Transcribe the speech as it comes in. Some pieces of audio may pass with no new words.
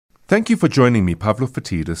Thank you for joining me, Pavlo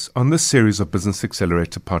Fatidis, on this series of Business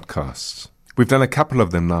Accelerator podcasts. We've done a couple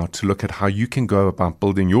of them now to look at how you can go about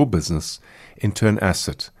building your business into an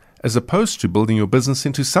asset, as opposed to building your business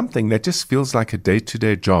into something that just feels like a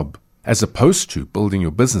day-to-day job, as opposed to building your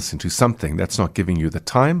business into something that's not giving you the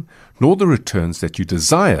time nor the returns that you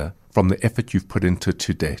desire from the effort you've put into it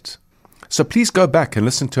to date. So please go back and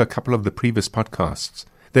listen to a couple of the previous podcasts.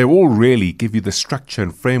 They all really give you the structure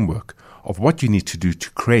and framework of what you need to do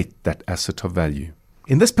to create that asset of value.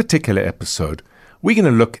 In this particular episode, we're going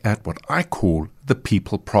to look at what I call the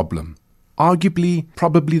people problem. Arguably,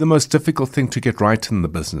 probably the most difficult thing to get right in the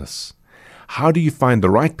business. How do you find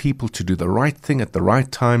the right people to do the right thing at the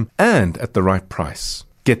right time and at the right price?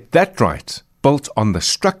 Get that right, built on the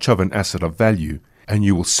structure of an asset of value, and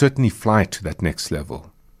you will certainly fly to that next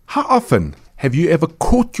level. How often have you ever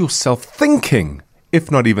caught yourself thinking,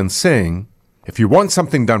 if not even saying, if you want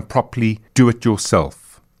something done properly, do it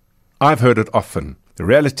yourself? I've heard it often. The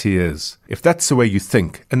reality is, if that's the way you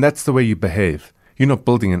think and that's the way you behave, you're not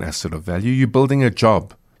building an asset of value, you're building a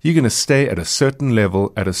job. You're going to stay at a certain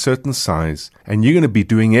level, at a certain size, and you're going to be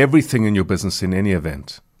doing everything in your business in any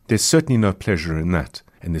event. There's certainly no pleasure in that,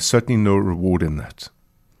 and there's certainly no reward in that.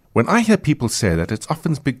 When I hear people say that, it's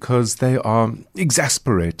often because they are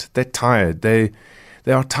exasperated, they're tired, they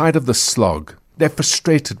are tired of the slog. They're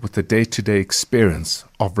frustrated with the day-to-day experience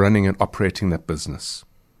of running and operating that business.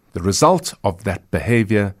 The result of that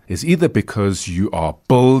behavior is either because you are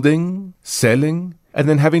building, selling, and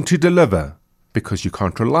then having to deliver, because you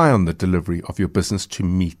can't rely on the delivery of your business to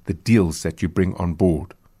meet the deals that you bring on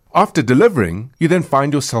board. After delivering, you then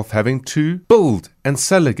find yourself having to build and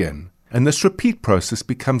sell again, and this repeat process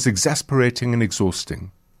becomes exasperating and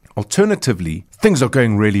exhausting. Alternatively, things are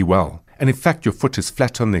going really well, and in fact your foot is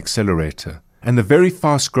flat on the accelerator, and the very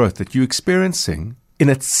fast growth that you're experiencing in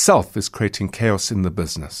itself is creating chaos in the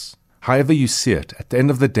business. However you see it, at the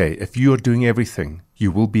end of the day, if you are doing everything,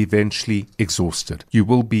 you will be eventually exhausted. You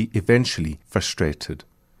will be eventually frustrated.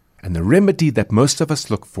 And the remedy that most of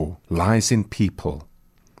us look for lies in people.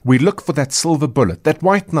 We look for that silver bullet, that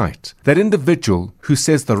white knight, that individual who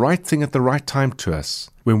says the right thing at the right time to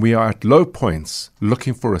us when we are at low points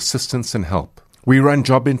looking for assistance and help. We run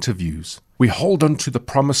job interviews. We hold on to the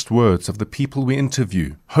promised words of the people we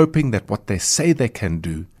interview, hoping that what they say they can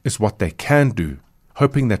do is what they can do,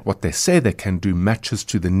 hoping that what they say they can do matches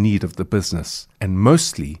to the need of the business, and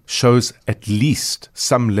mostly shows at least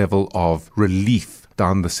some level of relief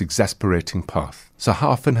down this exasperating path. So how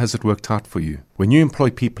often has it worked out for you? When you employ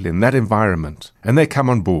people in that environment and they come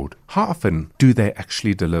on board, how often do they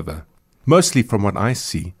actually deliver? Mostly from what I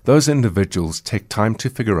see, those individuals take time to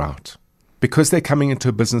figure out. Because they're coming into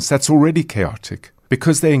a business that's already chaotic,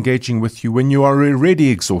 because they're engaging with you when you are already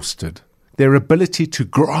exhausted, their ability to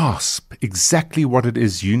grasp exactly what it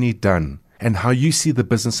is you need done and how you see the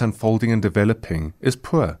business unfolding and developing is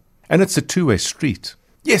poor. And it's a two-way street.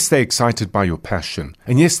 Yes, they're excited by your passion,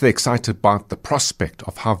 and yes, they're excited about the prospect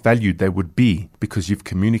of how valued they would be because you've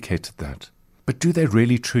communicated that. But do they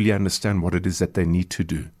really truly understand what it is that they need to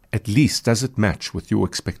do? At least, does it match with your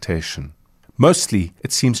expectation? Mostly,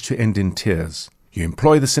 it seems to end in tears. You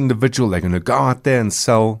employ this individual, they're going to go out there and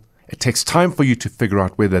sell. It takes time for you to figure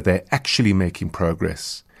out whether they're actually making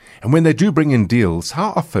progress. And when they do bring in deals,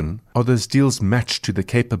 how often are those deals matched to the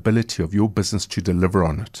capability of your business to deliver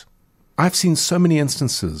on it? I've seen so many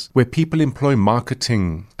instances where people employ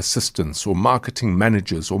marketing assistants or marketing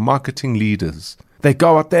managers or marketing leaders. They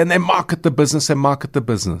go out there and they market the business and market the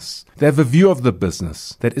business. They have a view of the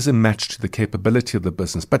business that isn't matched to the capability of the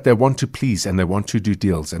business, but they want to please and they want to do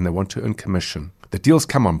deals and they want to earn commission. The deals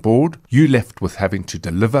come on board, you're left with having to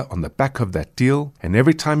deliver on the back of that deal, and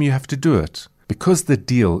every time you have to do it, because the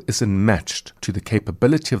deal isn't matched to the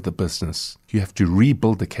capability of the business, you have to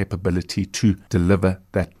rebuild the capability to deliver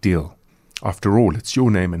that deal. After all, it's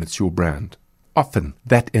your name and it's your brand. Often,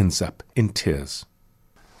 that ends up in tears.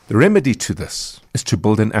 The remedy to this is to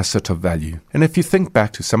build an asset of value. And if you think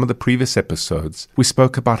back to some of the previous episodes, we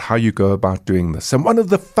spoke about how you go about doing this. And one of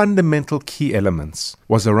the fundamental key elements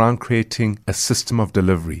was around creating a system of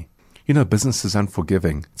delivery. You know, business is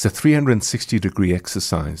unforgiving. It's a 360-degree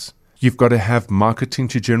exercise. You've got to have marketing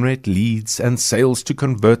to generate leads and sales to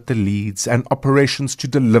convert the leads and operations to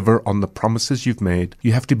deliver on the promises you've made.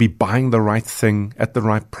 You have to be buying the right thing at the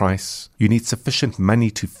right price. You need sufficient money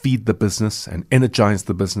to feed the business and energize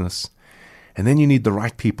the business. And then you need the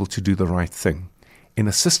right people to do the right thing. In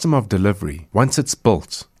a system of delivery, once it's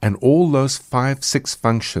built and all those 5-6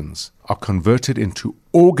 functions are converted into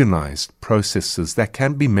organized processes that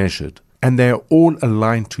can be measured, and they are all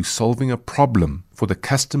aligned to solving a problem for the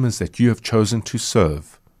customers that you have chosen to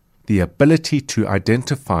serve, the ability to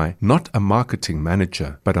identify not a marketing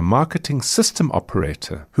manager, but a marketing system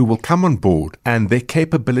operator who will come on board and their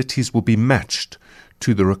capabilities will be matched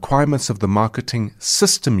to the requirements of the marketing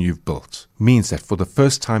system you've built, means that for the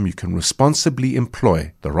first time you can responsibly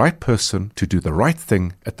employ the right person to do the right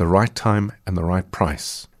thing at the right time and the right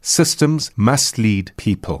price. Systems must lead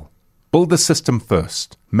people. Build the system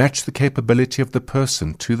first. Match the capability of the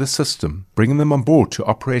person to the system. Bring them on board to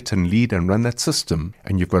operate and lead and run that system,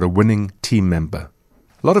 and you've got a winning team member.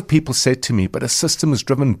 A lot of people say to me, but a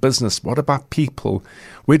systems-driven business, what about people?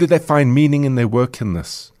 Where do they find meaning in their work in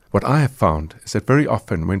this? What I have found is that very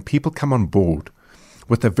often when people come on board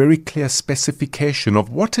with a very clear specification of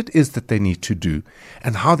what it is that they need to do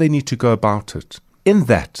and how they need to go about it, in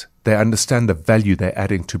that they understand the value they're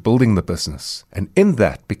adding to building the business. And in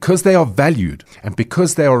that, because they are valued and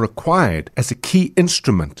because they are required as a key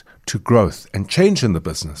instrument to growth and change in the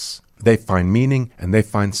business, they find meaning and they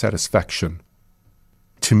find satisfaction.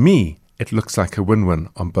 To me, it looks like a win-win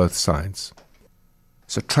on both sides.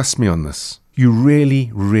 So trust me on this. You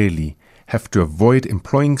really, really have to avoid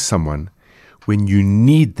employing someone when you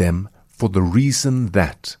need them for the reason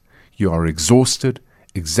that you are exhausted,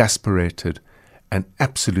 exasperated, and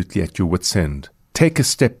absolutely at your wit's end. Take a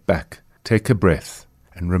step back, take a breath,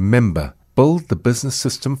 and remember, build the business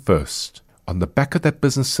system first. On the back of that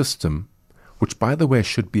business system, which by the way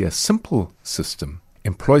should be a simple system,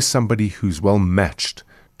 employ somebody who's well matched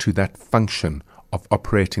to that function of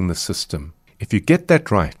operating the system. If you get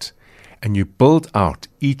that right, and you build out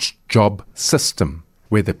each job system,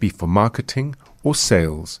 whether it be for marketing or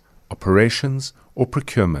sales, operations or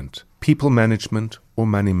procurement, people management or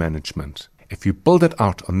money management, if you build it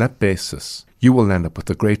out on that basis, you will end up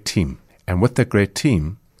with a great team. And with that great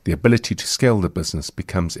team, the ability to scale the business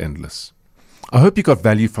becomes endless. I hope you got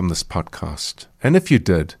value from this podcast. And if you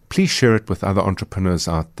did, please share it with other entrepreneurs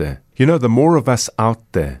out there. You know, the more of us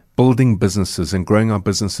out there building businesses and growing our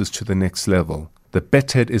businesses to the next level, the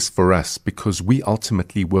better it is for us because we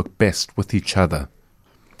ultimately work best with each other.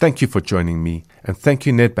 Thank you for joining me, and thank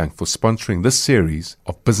you Nedbank for sponsoring this series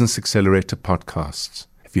of Business Accelerator podcasts.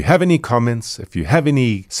 If you have any comments, if you have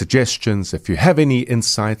any suggestions, if you have any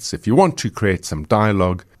insights, if you want to create some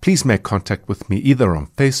dialogue, please make contact with me either on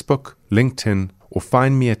Facebook, LinkedIn, or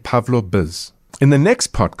find me at Pavlo Biz. In the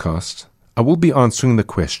next podcast, I will be answering the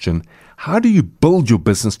question, how do you build your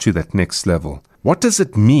business to that next level? What does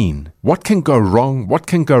it mean? What can go wrong? What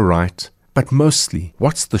can go right? But mostly,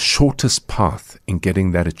 what's the shortest path in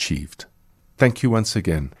getting that achieved? Thank you once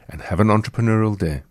again, and have an entrepreneurial day.